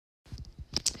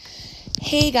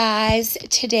Hey guys,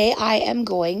 today I am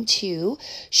going to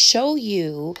show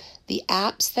you the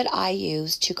apps that I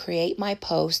use to create my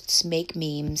posts, make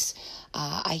memes.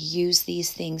 I use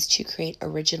these things to create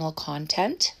original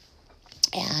content.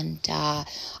 And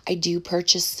I do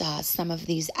purchase some of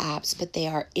these apps, but they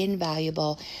are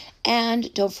invaluable.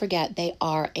 And don't forget, they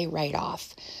are a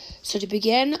write-off. So to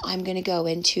begin, I'm going to go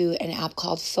into an app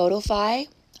called Photofy.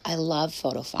 I love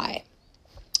Photofy.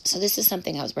 So this is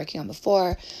something I was working on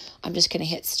before. I'm just going to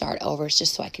hit start over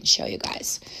just so I can show you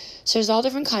guys. So there's all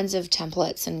different kinds of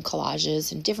templates and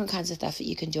collages and different kinds of stuff that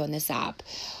you can do on this app.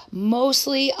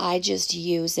 Mostly I just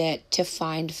use it to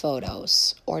find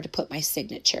photos or to put my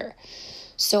signature.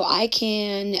 So I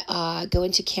can go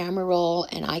into camera roll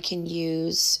and I can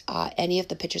use any of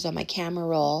the pictures on my camera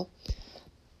roll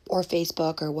or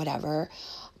Facebook or whatever.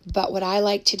 But what I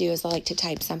like to do is I like to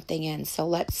type something in. So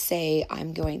let's say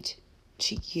I'm going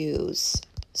to use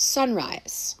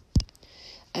sunrise,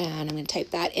 and I'm going to type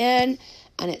that in,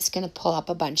 and it's going to pull up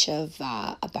a bunch of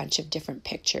different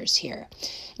pictures here.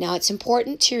 Now it's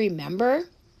important to remember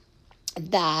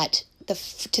that to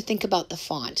think about the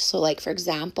font. So like for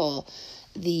example,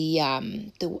 the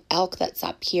elk that's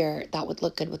up here, that would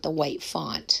look good with the white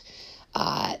font.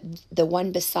 The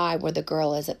one beside where the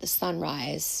girl is at the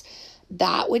sunrise,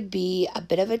 that would be a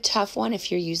bit of a tough one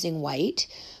if you're using white.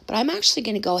 But I'm actually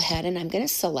going to go ahead and I'm going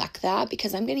to select that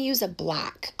because I'm going to use a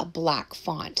black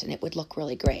font, and it would look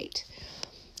really great.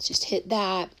 Let's just hit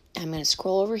that. I'm going to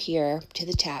scroll over here to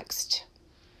the text,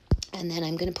 and then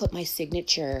I'm going to put my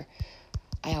signature.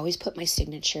 I always put my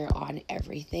signature on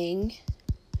everything.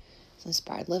 So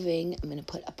Inspired Living, I'm going to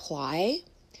put apply.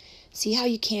 See how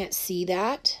you can't see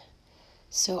that?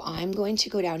 So I'm going to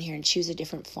go down here and choose a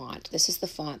different font. This is the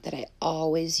font that I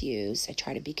always use. I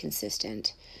try to be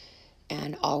consistent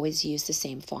and always use the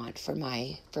same font for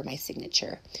my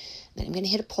signature. Then I'm going to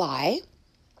hit apply.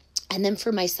 And then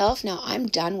for myself, now I'm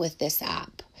done with this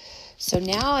app. So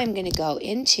now I'm going to go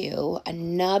into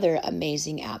another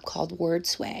amazing app called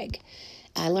WordSwag.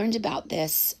 I learned about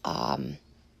this, oh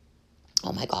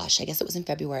my gosh, I guess it was in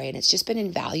February, and it's just been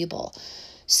invaluable.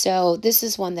 So this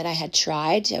is one that I had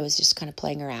tried. I was just kind of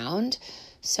playing around.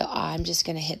 So I'm just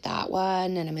going to hit that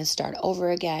one, and I'm going to start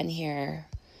over again here.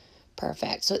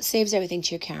 Perfect. So it saves everything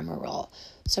to your camera roll.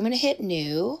 So I'm going to hit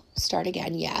new, start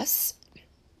again, yes.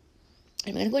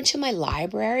 I'm going to go into my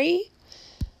library,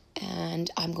 and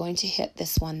I'm going to hit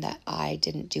this one that I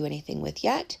didn't do anything with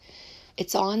yet.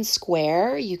 It's on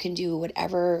Square. You can do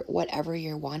whatever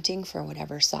you're wanting for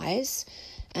whatever size.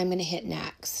 I'm going to hit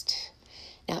next.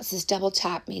 Now it says double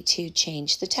tap me to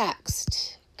change the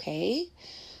text. Okay.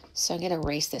 So I'm going to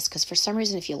erase this because for some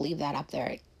reason if you leave that up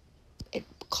there, it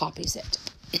copies it.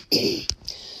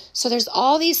 So there's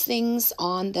all these things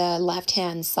on the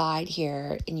left-hand side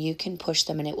here, and you can push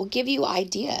them, and it will give you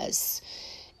ideas.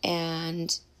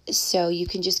 And so you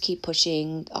can just keep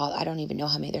pushing. I don't even know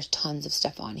how many. There's tons of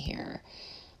stuff on here.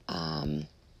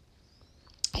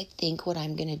 I think what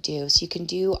I'm going to do is you can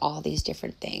do all these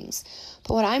different things.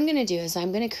 But what I'm going to do is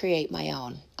I'm going to create my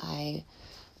own. I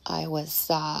was,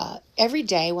 every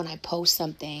day when I post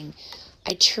something,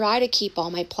 I try to keep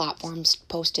all my platforms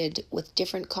posted with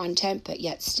different content, but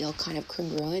yet still kind of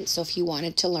congruent. So if you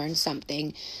wanted to learn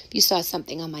something, if you saw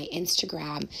something on my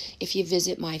Instagram, if you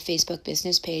visit my Facebook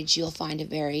business page, you'll find a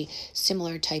very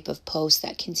similar type of post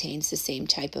that contains the same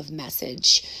type of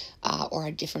message or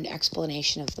a different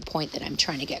explanation of the point that I'm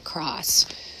trying to get across.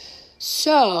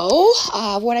 So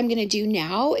what I'm going to do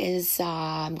now is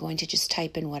I'm going to just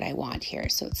type in what I want here.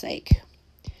 So it's like,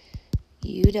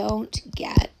 you don't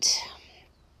get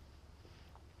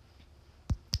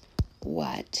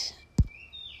what,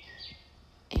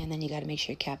 and then you got to make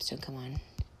sure your caps don't come on,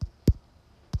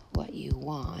 what you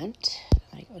want.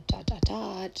 I go ...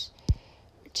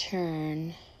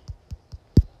 return,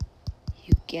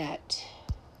 you get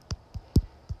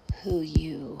who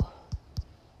you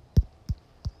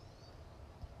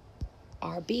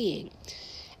are being.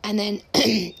 And then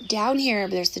down here,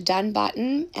 there's the done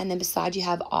button, and then beside you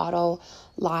have auto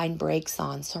line breaks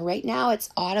on. So right now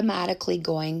it's automatically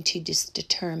going to just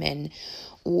determine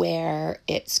where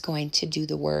it's going to do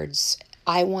the words.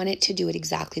 I want it to do it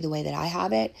exactly the way that I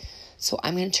have it. So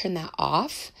I'm going to turn that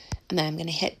off, and then I'm going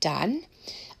to hit done.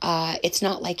 It's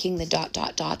not liking the ...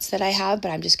 dots that I have, but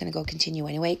I'm just going to go continue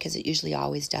anyway because it usually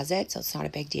always does it. So it's not a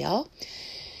big deal.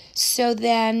 So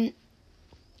then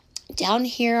down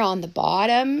here on the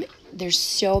bottom, there's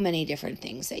so many different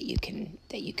things that you can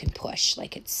push.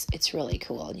 Like it's really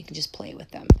cool, and you can just play with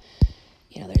them.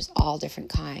 You know, there's all different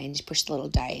kinds. You push the little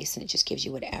dice, and it just gives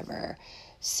you whatever.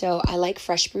 So I like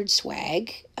Fresh Brewed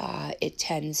Swag. It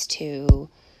tends to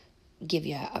give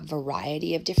you a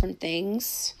variety of different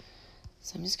things.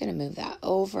 So I'm just going to move that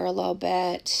over a little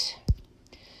bit.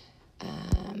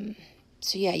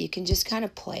 So yeah, you can just kind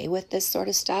of play with this sort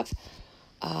of stuff.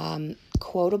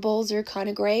 Quotables are kind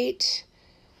of great.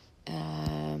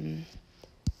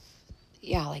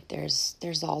 Yeah, like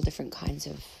there's all different kinds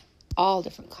of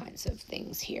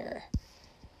things here.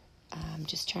 I'm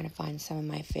just trying to find some of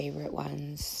my favorite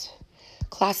ones.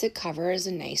 Classic cover is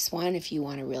a nice one if you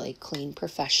want a really clean,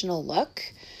 professional look.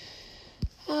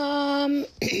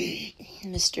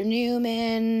 Mr.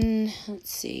 Newman,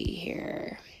 let's see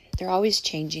here. They're always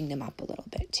changing them up a little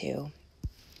bit too.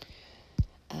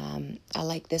 I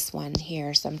like this one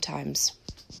here sometimes,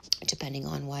 depending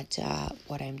on what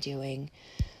I'm doing.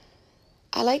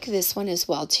 I like this one as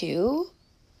well too.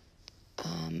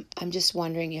 I'm just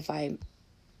wondering if I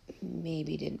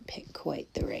maybe didn't pick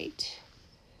quite the right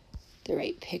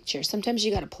picture. Sometimes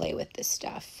you got to play with this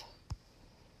stuff.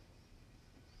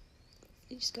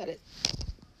 You just got to,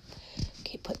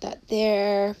 okay, put that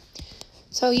there.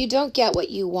 So you don't get what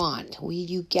you want.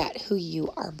 You get who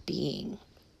you are being.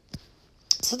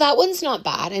 So that one's not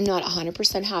bad. I'm not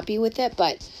 100% happy with it,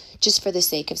 but just for the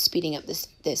sake of speeding up this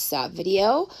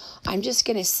video, I'm just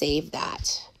going to save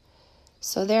that.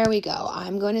 So there we go.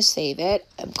 I'm going to save it.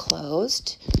 I'm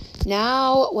closed.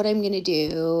 Now what I'm going to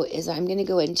do is I'm going to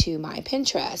go into my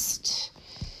Pinterest,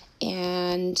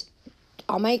 and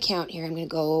on my account here, I'm going to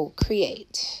go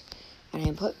create, and I'm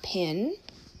going to put pin,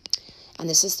 and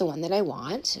this is the one that I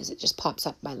want, as it just pops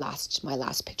up my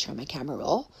last picture on my camera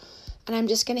roll, and I'm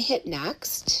just going to hit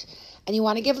next, and you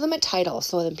want to give them a title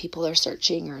so then people are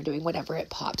searching or doing whatever,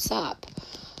 it pops up.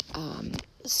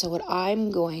 So what I'm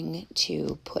going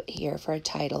to put here for a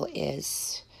title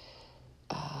is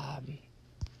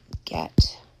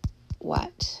get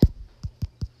what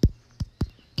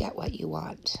you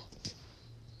want.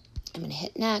 I'm going to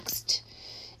hit next,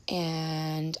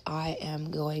 and I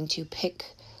am going to pick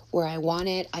where I want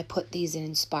it. I put these in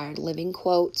inspired living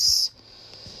quotes.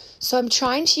 So I'm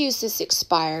trying to use this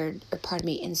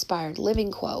inspired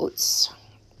living quotes.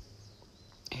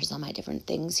 Here's all my different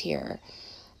things here.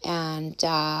 And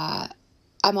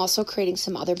I'm also creating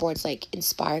some other boards like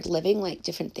inspired living, like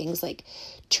different things like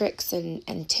tricks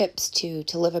and tips to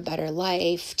live a better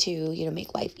life, to,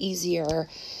 make life easier.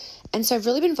 And so I've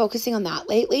really been focusing on that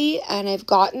lately, and I've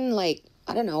gotten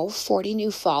 40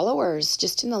 new followers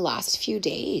just in the last few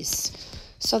days.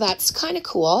 So that's kind of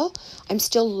cool. I'm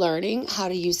still learning how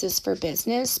to use this for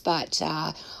business, but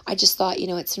I just thought,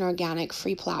 it's an organic,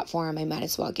 free platform. I might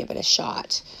as well give it a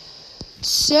shot.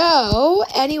 So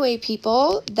anyway,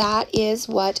 people, that is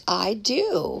what I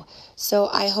do. So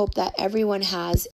I hope that everyone has